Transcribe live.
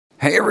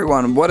Hey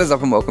everyone, what is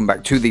up and welcome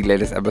back to the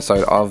latest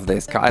episode of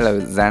this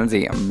Kylo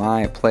Zanzi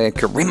My Player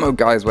Karimo,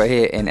 guys. We're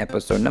here in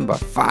episode number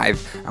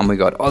 5 and we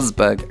got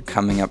Osberg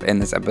coming up in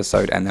this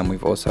episode, and then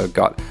we've also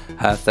got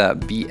Hertha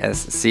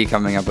BSC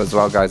coming up as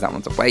well, guys. That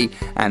one's away.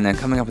 And then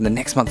coming up in the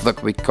next month,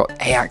 look, we've got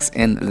Ajax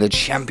in the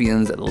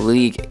Champions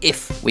League.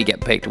 If we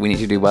get picked, we need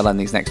to do well in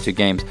these next 2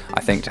 games,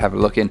 I think, to have a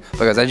look in.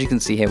 But guys, as you can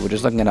see here, we're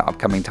just looking at our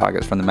upcoming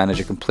targets from the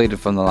manager completed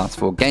from the last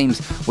 4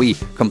 games. We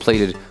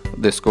completed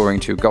the scoring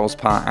 2 goals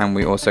part, and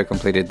we also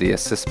completed the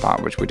assist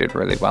part, which we did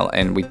really well.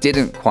 And we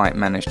didn't quite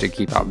manage to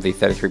keep up the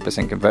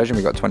 33% conversion.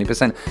 We got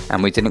 20%,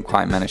 and we didn't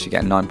quite manage to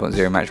get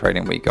 9.0 match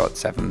rating. We got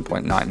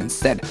 7.9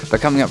 instead. But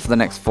coming up for the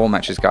next 4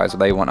 matches, guys,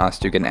 they want us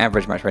to get an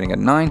average match rating of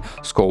 9,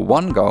 score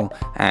 1 goal,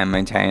 and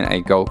maintain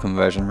a goal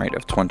conversion rate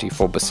of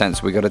 24%.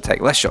 So we got to take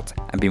less shots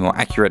and be more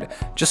accurate.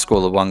 Just score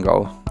the 1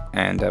 goal,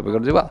 and we got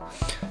to do well.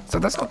 So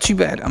that's not too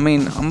bad. I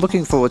mean, I'm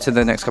looking forward to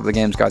the next couple of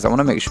games, guys. I want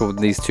to make sure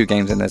these 2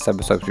 games in this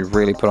episode we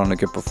really put on a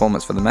good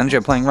performance for the manager.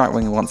 Playing right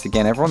wing once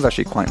again. Everyone's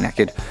actually quite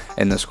knackered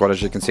in the squad,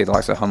 as you can see, the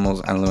likes of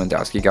Hummels and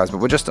Lewandowski, guys. But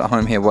we're just at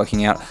home here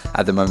working out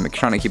at the moment,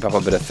 trying to keep up a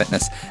bit of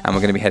fitness, and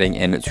we're going to be heading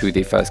into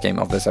the first game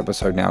of this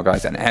episode now,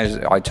 guys. And as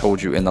I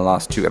told you in the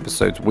last 2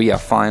 episodes, we are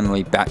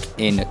finally back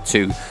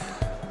into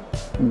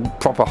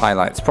proper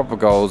highlights, proper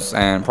goals,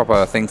 and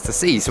proper things to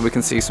see, so we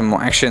can see some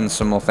more action,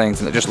 some more things,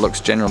 and it just looks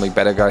generally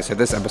better, guys. So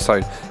this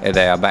episode,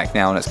 they are back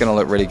now, and it's going to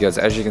look really good.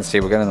 So as you can see,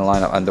 we're getting the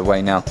lineup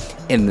underway now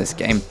in this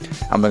game,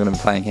 and we're going to be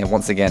playing here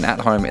once again at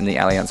home in the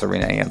Allianz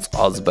Arena against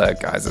Osberg,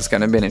 guys. It's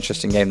going to be an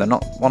interesting game. They're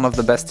not one of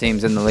the best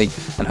teams in the league,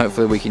 and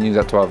hopefully we can use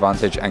that to our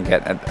advantage and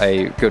get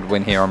a good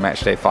win here on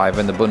match day 5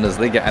 in the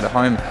Bundesliga at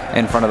home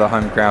in front of the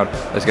home crowd.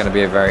 It's going to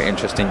be a very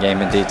interesting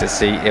game indeed to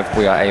see if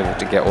we are able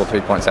to get all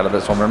 3 points out of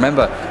this one.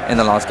 Remember, in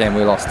the last game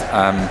we lost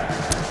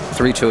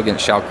 3-2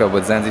 against Schalke,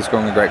 with Zanzi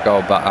scoring a great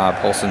goal, but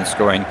Paulsen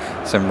scoring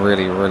some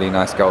really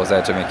nice goals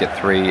there to make it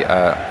 3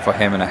 for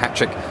him and a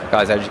hat-trick.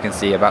 Guys, as you can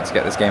see, about to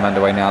get this game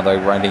underway now, though,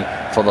 ready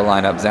for the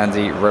lineup.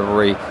 Zanzi,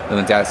 Ribery,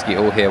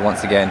 Lewandowski all here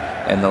once again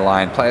in the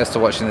line. Players to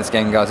watch in this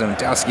game, guys.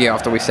 Lewandowski,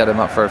 after we set him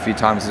up for a few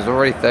times, he's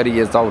already 30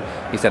 years old.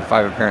 He's had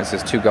 5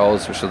 appearances, 2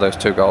 goals, which are those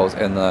 2 goals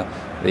in the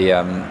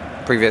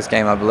previous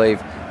game, I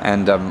believe.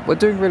 And we're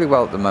doing really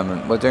well at the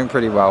moment. We're doing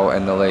pretty well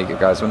in the league,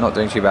 guys. We're not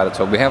doing too bad at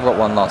all. We have got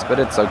 1 loss, but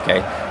it's okay.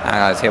 And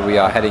guys, here we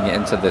are heading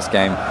into this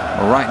game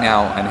right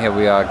now. And here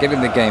we are getting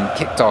the game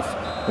kicked off.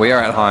 We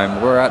are at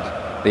home. We're at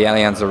the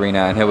Allianz Arena.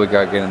 And here we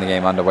go, getting the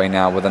game underway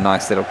now with a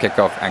nice little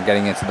kickoff and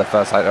getting into the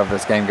first highlight of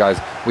this game, guys.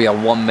 We are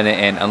 1 minute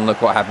in, and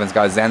look what happens,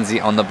 guys. Zanzi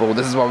on the ball.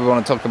 This is what we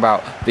want to talk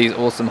about. These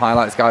awesome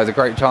highlights, guys. A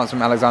great chance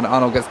from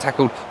Alexander-Arnold, gets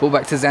tackled. Ball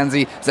back to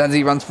Zanzi.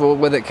 Zanzi runs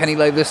forward with it. Can he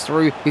lay this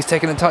through? He's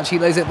taking a touch. He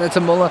lays it there to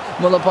Muller.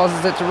 Muller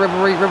passes it to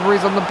Ribery.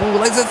 Ribery's on the ball.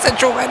 Lays it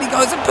central, and he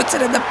goes and puts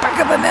it in the back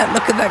of the net.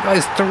 Look at that,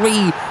 guys.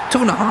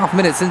 2.5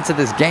 minutes into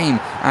this game,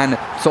 and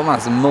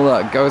Thomas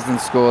Muller goes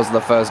and scores the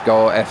first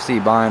goal.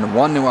 FC Bayern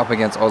 1-0 up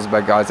against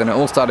Osberg, guys. And it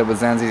all started with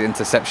Zanzi's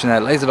interception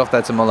there. Lays it off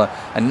there to Muller.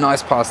 A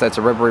nice pass there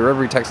to Ribery.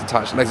 Ribery takes a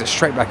touch, lays it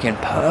straight back in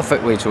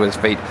perfectly to his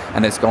feet,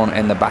 and it's gone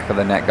in the back of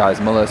the net,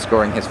 guys. Muller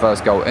scoring his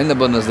first goal in the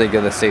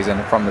Bundesliga this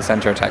season from the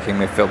centre attacking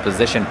midfield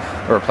position,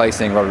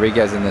 replacing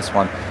Rodriguez in this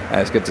one.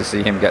 It's good to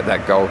see him get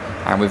that goal,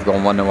 and we've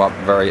gone 1-0 up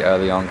very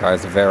early on,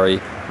 guys. Very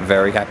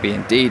happy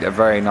indeed. A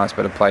very nice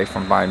bit of play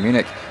from Bayern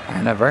Munich,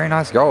 and a very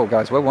nice goal,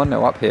 guys. We're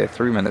 1-0 up here,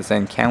 3 minutes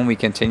in. Can we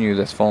continue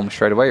this form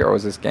straight away, or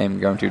is this game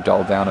going to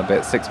dull down a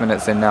bit? 6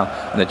 minutes in now,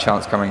 and a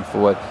chance coming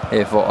forward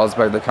here for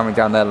Osberg. They're coming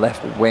down their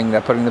left wing. They're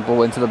putting the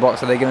ball into the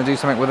box. Are they going to do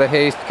something with it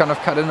here? He's kind of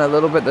cut in a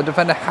little bit. The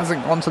defender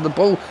hasn't gone to the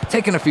ball,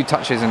 taken a few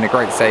touches, and a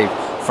great save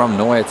from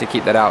Neuer to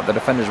keep that out. The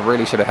defenders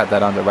really should have had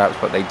that under wraps,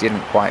 but they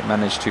didn't quite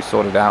manage to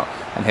sort it out.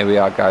 And here we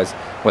are, guys,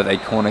 with a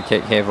corner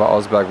kick here for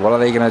Osberg. What are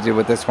they going to do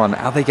with this one?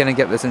 Are they going to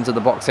get this into the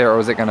box here, or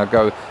is it going to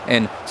go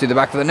in to the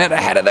back of the net? A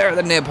header there at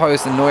the near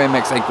post, and Neuer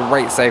makes a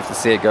great save to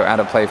see it go out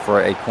of play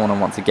for a corner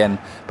once again.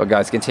 But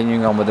guys,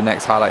 continuing on with the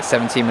next highlight,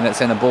 17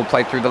 minutes in, a ball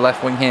played through the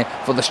left wing here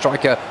for the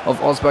striker of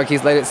Osberg.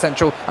 He's laid it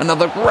central.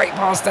 Another great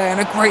pass there, and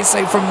a great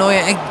save from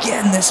Neuer.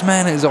 Again, this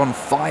man is on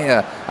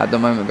fire at the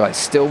moment, guys.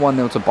 Still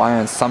 1-0 to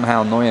Bayern.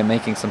 Somehow Neuer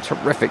making some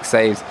terrific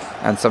saves,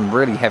 and some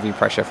really heavy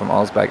pressure from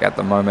Osberg at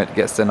the moment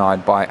gets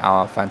denied by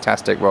our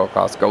fantastic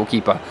world-class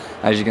goalkeeper.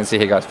 As you can see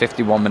here, guys,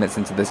 51 minutes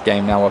into this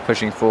game now. We're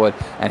pushing forward,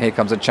 and here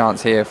comes a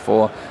chance here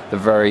for the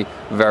very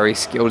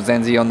skilled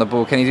Zanzi on the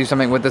ball. Can he do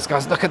something with this,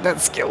 guys? Look at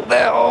that skill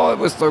there. Oh, it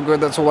was so good.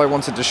 That's all I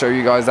wanted to show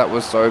you guys. That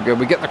was so good.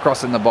 We get the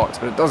cross in the box,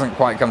 but it doesn't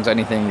quite come to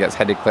anything. It gets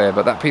headed clear,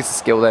 but that piece of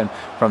skill then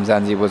from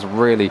Zanzi was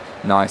really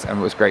nice, and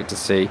it was great to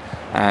see.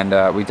 And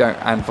we don't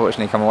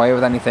unfortunately come away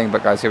with anything,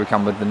 but guys, here we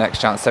come with the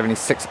next chance.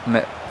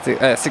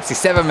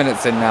 67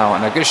 minutes in now,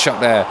 and a good shot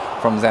there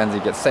from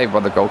Zanzi gets saved by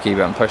the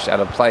goalkeeper and pushed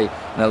out of play,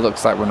 and it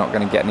looks like we're not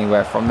going to get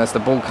anywhere from this. The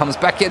ball comes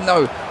back in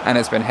though, and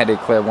it's been headed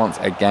clear once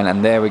again,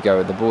 and there we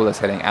go. The ball is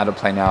heading out of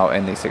play now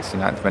in the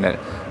 69th minute.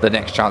 The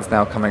next chance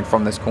now coming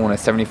from this corner.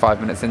 75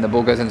 minutes in, the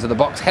ball goes into the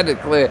box, headed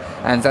clear,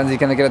 and Zanzi's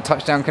going to get a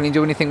touchdown. Can he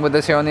do anything with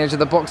this here on the edge of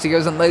the box? He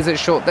goes and lays it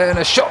short there, and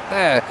a shot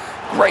there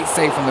Great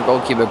save from the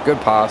goalkeeper, good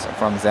pass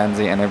from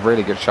Zanzi, and a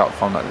really good shot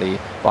from the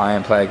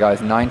Bayern player,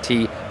 guys.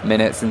 90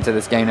 minutes into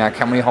this game now.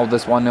 Can we hold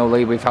this 1-0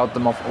 lead? We've held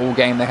them off all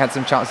game. They had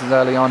some chances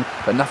early on,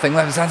 but nothing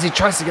left. Zanzi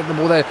tries to get the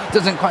ball there,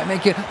 doesn't quite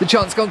make it. The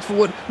chance comes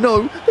forward.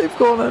 No, they've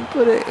gone and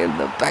put it in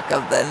the back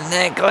of the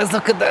net. Guys,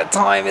 look at that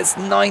time. It's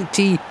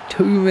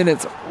 92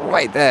 minutes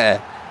right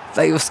there.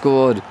 They've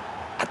scored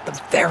at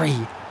the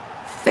very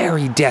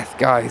death,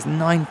 guys.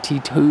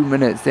 92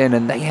 minutes in,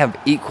 and they have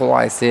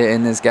equalized here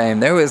in this game.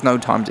 There is no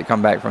time to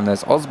come back from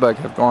this. Osberg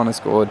have gone and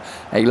scored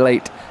a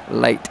late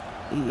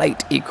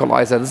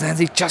equalizer.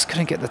 Zanzi just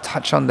couldn't get the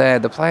touch on there.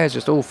 The players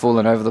just all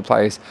falling over the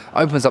place.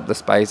 Opens up the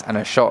space, and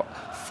a shot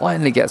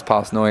finally gets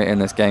past Neuer in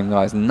this game,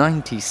 guys.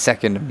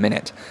 92nd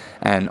minute,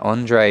 and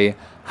Andre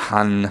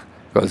Hahn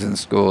goes and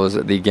scores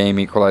the game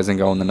equalizing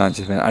goal in the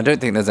 90th minute. I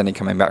don't think there's any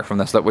coming back from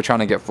this. Look, we're trying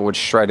to get forward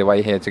straight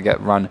away here to get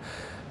run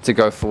to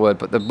go forward,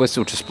 but the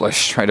whistle just blows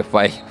straight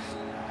away.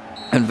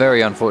 And very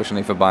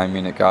unfortunately for Bayern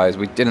Munich, guys,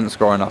 we didn't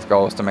score enough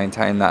goals to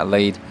maintain that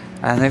lead,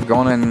 and they've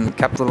gone and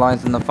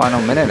capitalized in the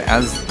final minute,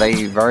 as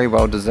they very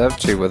well deserve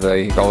to with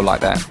a goal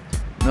like that.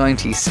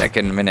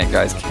 92nd minute,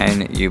 guys.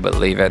 Can you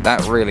believe it?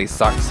 That really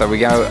sucks. So we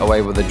go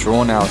away with a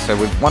draw now. So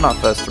we've won our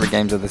first 3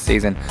 games of the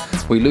season.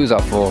 We lose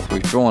our 4th.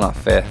 We've drawn our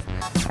 5th.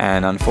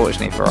 And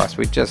unfortunately for us,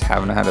 we just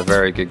haven't had a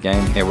very good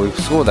game here. We've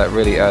scored that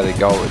really early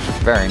goal, which was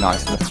very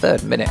nice in the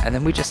 3rd minute. And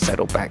then we just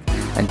settled back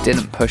and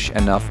didn't push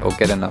enough or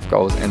get enough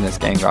goals in this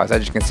game, guys.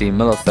 As you can see,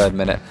 Miller 3rd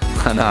minute,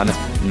 Hanan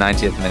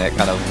 90th minute,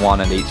 kind of one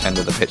at each end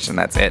of the pitch. And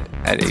that's it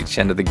at each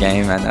end of the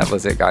game. And that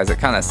was it, guys. It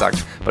kind of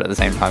sucked. But at the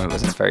same time, it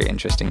was a very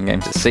interesting game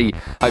to see.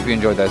 Hope you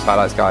enjoyed those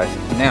highlights, guys.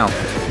 Now,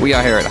 we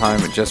are here at home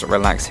just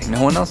relaxing.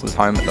 No one else is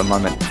home at the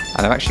moment.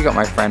 And I've actually got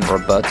my friend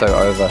Roberto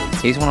over.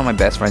 He's one of my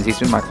best friends. He's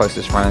been my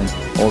closest friend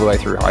all the way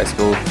through high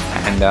school.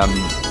 And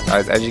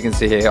guys, as you can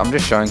see here, I'm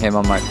just showing him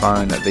on my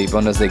phone the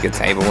Bundesliga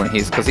table, and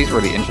because he's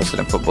really interested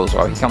in football as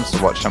well. He comes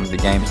to watch some of the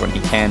games when he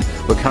can.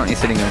 We're currently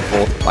sitting in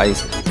 4th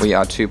place. We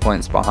are 2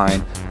 points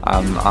behind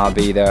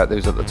RB there.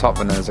 There's at the top,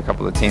 and there's a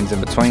couple of teams in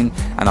between.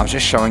 And I was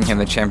just showing him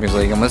the Champions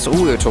League, and that's all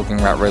we were talking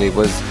about really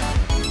was,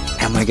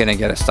 am I going to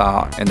get a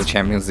start in the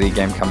Champions League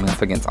game coming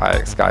up against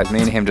Ajax, guys?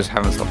 Me and him just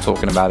haven't stopped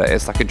talking about it.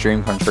 It's like a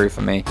dream come true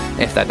for me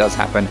if that does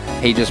happen.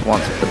 He just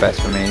wants the best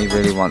for me, and he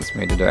really wants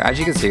me to do it. As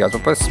you can see, guys, we're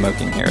both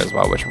smoking here as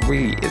well, which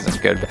really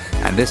isn't good.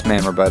 And this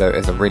man, Roberto,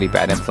 is a really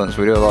bad influence.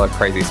 We do a lot of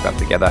crazy stuff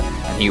together,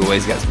 and he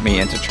always gets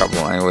me into trouble,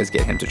 and I always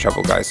get him to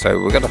trouble, guys.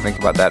 So we've got to think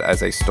about that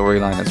as a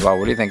storyline as well.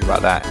 What do you think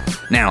about that?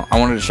 Now, I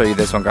wanted to show you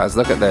this one, guys.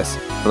 Look at this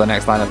for the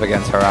next lineup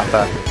against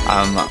Hertha.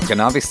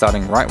 Ganabi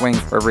starting right wing,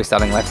 Ribery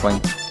starting left wing.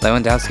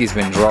 Lewandowski's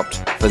been dropped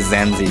for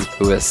Zanzi,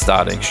 who is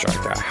starting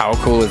striker. How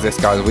cool is this,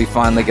 guys? We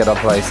finally get our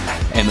place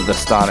in the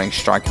starting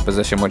striker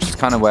position, which is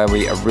kind of where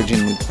we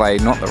originally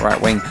played, not the right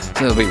wing.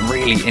 So it'll be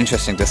really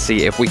interesting to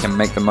see if we can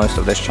make the most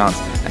of this chance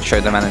and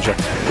show the manager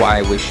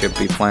why we should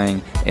be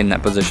playing in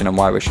that position and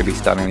why we should be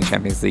starting the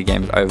Champions League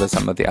games over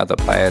some of the other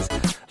players.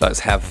 Let's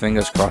have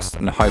fingers crossed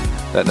and hope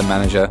that the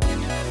manager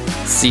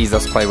sees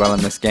us play well in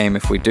this game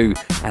if we do,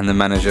 and the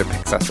manager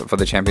picks us up for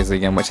the Champions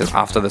League game, which is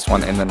after this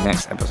one in the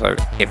next episode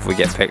if we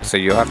get picked. So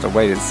you'll have to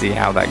wait and see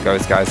how that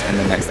goes, guys, in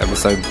the next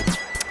episode.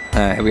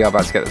 Here we are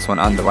about to get this one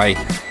underway.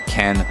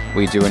 Can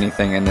we do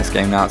anything in this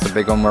game now? It's a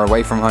big one. We're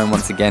away from home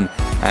once again,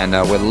 and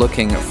we're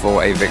looking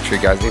for a victory,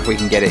 guys. If we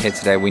can get it here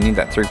today, we need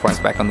that 3 points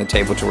back on the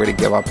table to really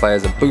give our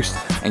players a boost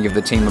and give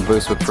the team a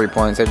boost with 3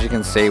 points. As you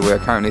can see, we're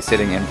currently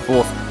sitting in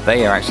 4th.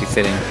 They are actually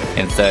sitting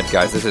in 3rd,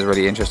 guys. This is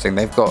really interesting.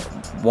 They've got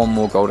 1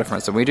 more goal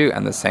difference than we do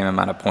and the same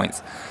amount of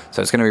points.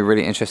 So it's going to be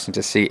really interesting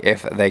to see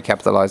if they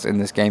capitalize in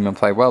this game and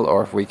play well,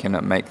 or if we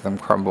can make them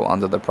crumble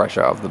under the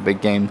pressure of the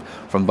big game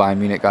from Bayern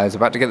Munich, guys.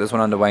 About to get this one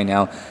underway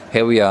now.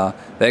 Here we are.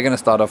 They're going to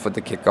start off with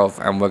the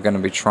kickoff, and we're going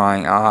to be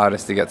trying our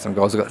hardest to get some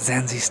goals. We've got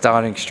Zanzi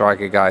starting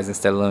striker, guys,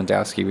 instead of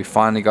Lewandowski. We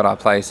finally got our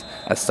place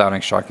as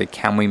starting striker.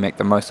 Can we make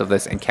the most of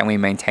this, and can we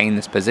maintain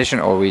this position,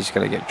 or are we just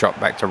going to get dropped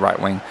back to right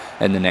wing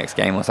in the next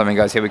game or something,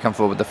 guys? Here we come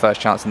forward with the first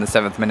chance in the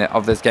 7th minute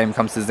of this game.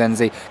 Comes to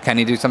Zanzi. Can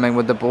he do something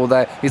with the ball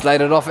there? He's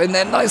laid it off in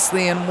there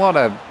nicely, and what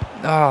a...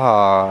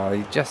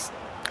 I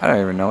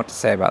don't even know what to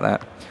say about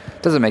that.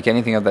 Doesn't make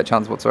anything of that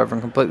chance whatsoever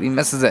and completely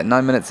misses it.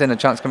 9 minutes in, a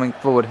chance coming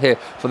forward here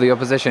for the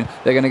opposition.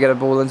 They're going to get a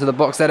ball into the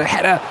box there. A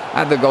header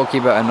at the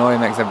goalkeeper. And Neuer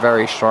makes a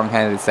very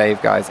strong-handed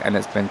save, guys, and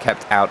it's been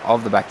kept out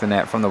of the back of the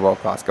net from the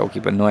world-class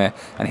goalkeeper Neuer.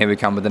 And here we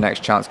come with the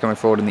next chance coming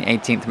forward in the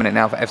 18th minute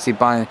now for FC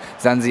Bayern.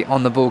 Zanzi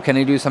on the ball. Can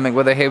he do something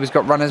with it here? He's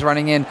got runners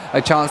running in.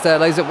 A chance there,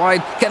 lays it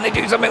wide. Can they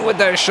do something with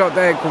their shot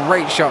there?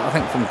 Great shot, I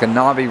think, from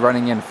Ganabi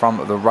running in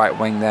from the right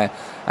wing there.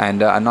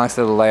 And a nice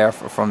little layer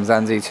from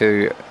Zanzi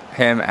to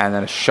him, and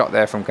then a shot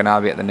there from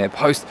Ganabi at the near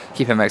post.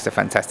 Keeper makes a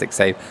fantastic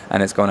save,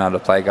 and it's gone out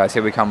of play, guys.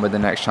 Here we come with the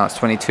next chance,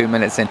 22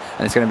 minutes in,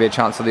 and it's going to be a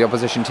chance for the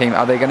opposition team.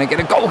 Are they going to get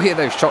a goal here?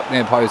 They've shot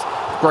near post.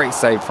 Great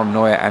save from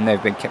Neuer, and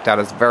they've been kept out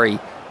as very,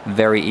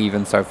 very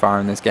even so far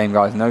in this game,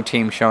 guys. No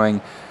team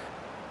showing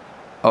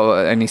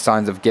any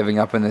signs of giving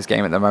up in this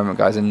game at the moment,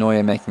 guys. And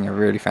Neuer making a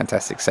really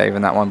fantastic save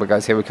in that one. But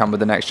guys, here we come with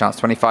the next chance.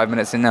 25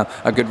 minutes in now.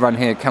 A good run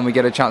here. Can we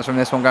get a chance from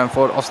this one going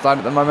forward? Offside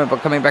at the moment,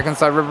 but coming back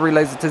inside. River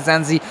relays it to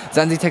Zanzi.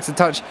 Zanzi takes a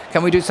touch.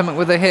 Can we do something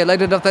with it here?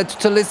 Laid it off there to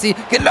Talissi.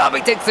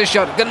 Ganabi takes the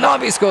shot.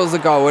 Ganabi scores the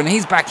goal, and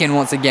he's back in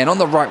once again on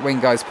the right wing,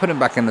 guys. Put him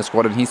back in the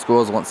squad, and he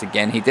scores once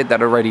again. He did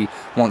that already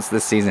once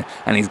this season,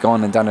 and he's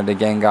gone and done it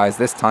again, guys.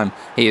 This time,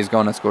 he is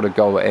going to score a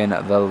goal in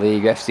the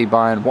league. FC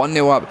Bayern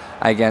 1-0 up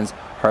against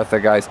Hertha,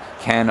 guys.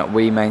 Can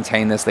we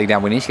maintain this lead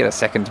down? We need to get a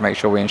second to make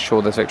sure we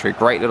ensure this victory.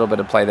 Great little bit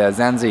of play there.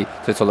 Zanzi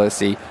to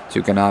Tolosi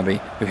to Ganabi,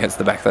 who hits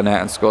the back of the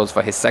net and scores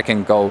for his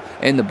second goal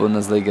in the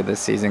Bundesliga this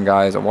season,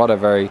 guys. What a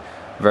very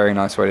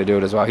nice way to do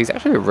it as well. He's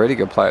actually a really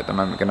good player at the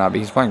moment, Ganabi.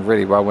 He's playing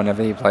really well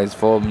whenever he plays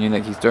for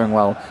Munich. He's doing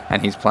well,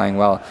 and he's playing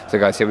well. So,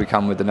 guys, here we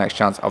come with the next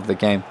chance of the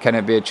game. Can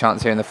it be a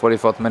chance here in the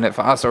 44th minute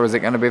for us, or is it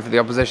going to be for the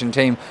opposition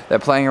team? They're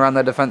playing around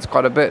their defense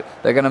quite a bit.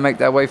 They're going to make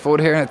their way forward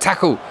here, and a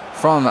tackle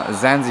from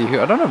Zanzi, who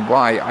I don't know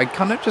why. I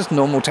kind of just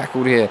normal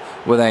tackled here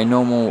with a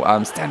normal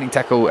standing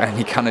tackle, and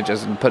he kind of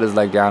just put his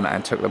leg down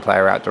and took the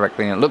player out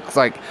directly. And it looks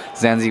like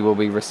Zanzi will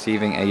be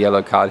receiving a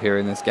yellow card here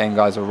in this game,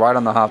 guys. We're right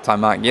on the halftime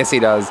mark. Yes, he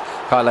does.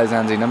 Kylo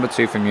Zanzi, number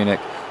 2 for Munich,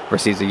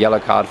 receives a yellow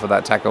card for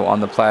that tackle on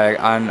the player,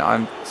 and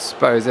I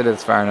suppose it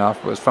is fair enough.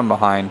 It was from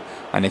behind,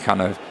 and he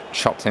kind of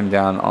chopped him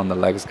down on the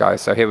legs,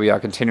 guys. So here we are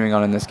continuing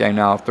on in this game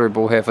now. Through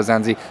ball here for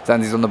Zanzi.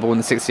 Zanzi's on the ball in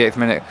the 68th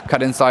minute.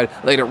 Cut inside.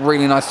 Laid it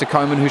really nice to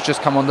Koeman, who's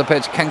just come on the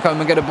pitch. Can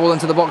Koeman get a ball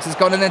into the box? It's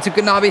gone in there to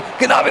Ganabi.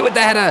 Ganabi with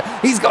the header.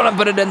 He's gone and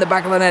put it in the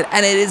back of the net.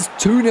 And it is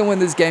 2-0 in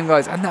this game,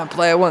 guys. And that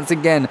player, once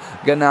again,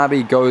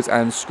 Ganabi, goes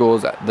and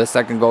scores the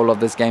second goal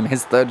of this game.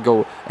 His third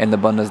goal in the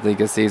Bundesliga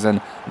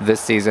this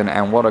season.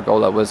 And what a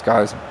goal that was,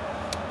 guys.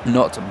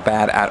 Not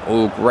bad at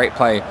all. Great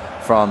play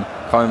from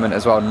Koeman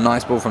as well.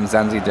 Nice ball from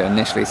Zanzi to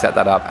initially set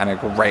that up, and a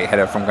great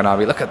header from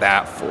Ganabi. Look at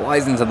that.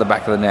 Flies into the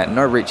back of the net.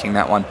 No reaching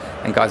that one.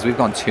 And guys, we've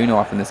gone 2-0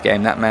 up in this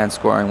game. That man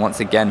scoring once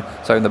again.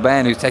 So the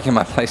man who's taking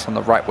my place on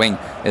the right wing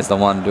is the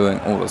one doing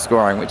all the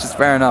scoring, which is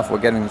fair enough. We're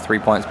getting the 3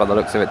 points by the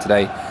looks of it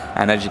today.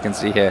 And as you can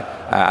see here,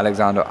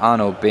 Alexander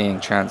Arnold being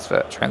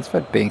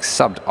being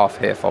subbed off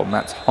here for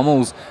Mats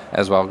Hummels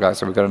as well, guys.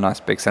 So we've got a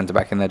nice big centre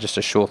back in there just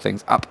to shore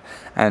things up.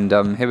 And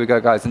here we go,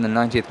 guys. In the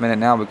 90th minute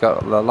now, we've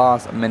got the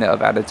last minute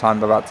of added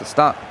time about to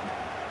start.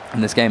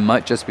 And this game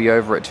might just be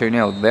over at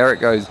 2-0. There it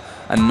goes.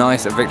 A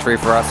nice victory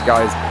for us,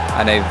 guys,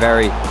 and a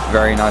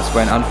very nice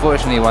win.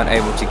 Unfortunately, we weren't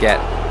able to get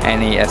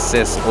any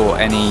assists or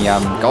any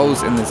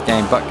goals in this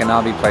game, but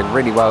Ganabi played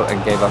really well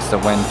and gave us the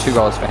win. 2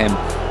 goals for him,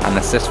 an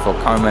assist for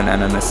Koeman,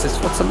 and an assist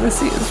for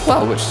Talissi as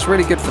well, which is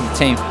really good for the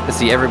team to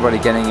see everybody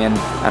getting in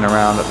and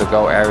around the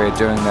goal area,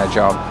 doing their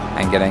job,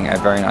 and getting a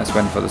very nice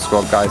win for the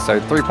squad, guys. So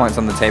 3 points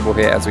on the table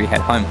here as we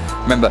head home.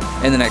 Remember,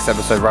 in the next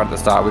episode, right at the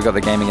start, we've got the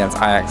game against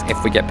Ajax,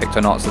 if we get picked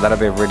or not, so that'll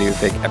be a really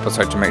big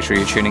episode to make sure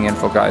you're tuning in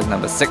for, guys.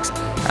 Number 6,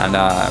 and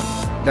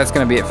that's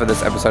going to be it for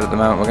this episode at the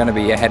moment. We're going to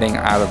be heading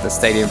out of the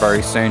stadium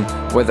very soon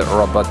with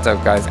Roberto,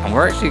 guys, and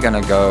we're actually going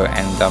to go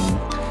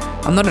and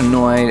I'm not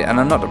annoyed and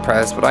I'm not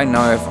depressed, but I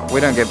know if we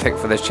don't get picked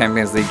for this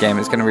Champions League game,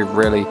 it's going to be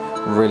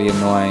really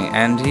annoying.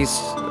 And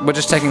we're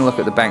just taking a look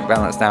at the bank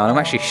balance now, and I'm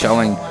actually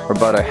showing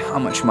Roberto how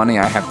much money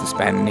I have to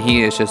spend, and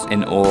he is just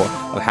in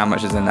awe of how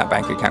much is in that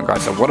bank account,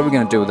 guys. So what are we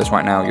going to do with this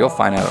right now? You'll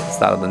find out at the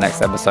start of the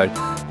next episode.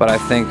 But I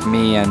think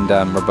me and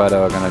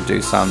Roberto are going to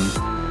do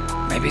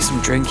maybe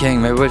some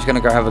drinking. Maybe we're just going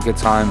to go have a good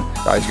time,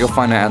 guys. You'll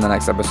find out in the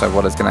next episode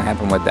what is going to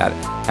happen with that,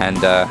 and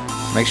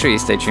make sure you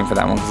stay tuned for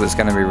that one, because it's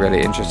going to be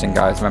really interesting,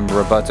 guys. Remember,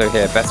 Roberto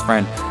here, best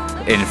friend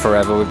in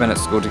forever. We've been at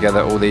school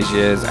together all these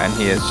years, and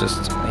he is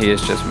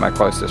just my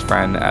closest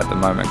friend at the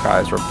moment,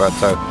 guys.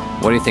 Roberto,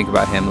 what do you think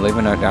about him? Leave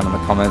a note down in the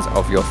comments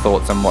of your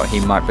thoughts on what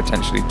he might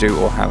potentially do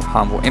or have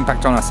harmful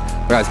impact on us,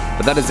 guys.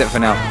 But that is it for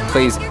now.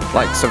 Please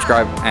like,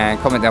 subscribe, and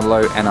comment down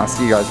below, and I'll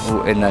see you guys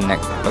all in the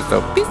next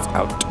episode. Peace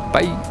out.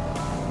 Bye.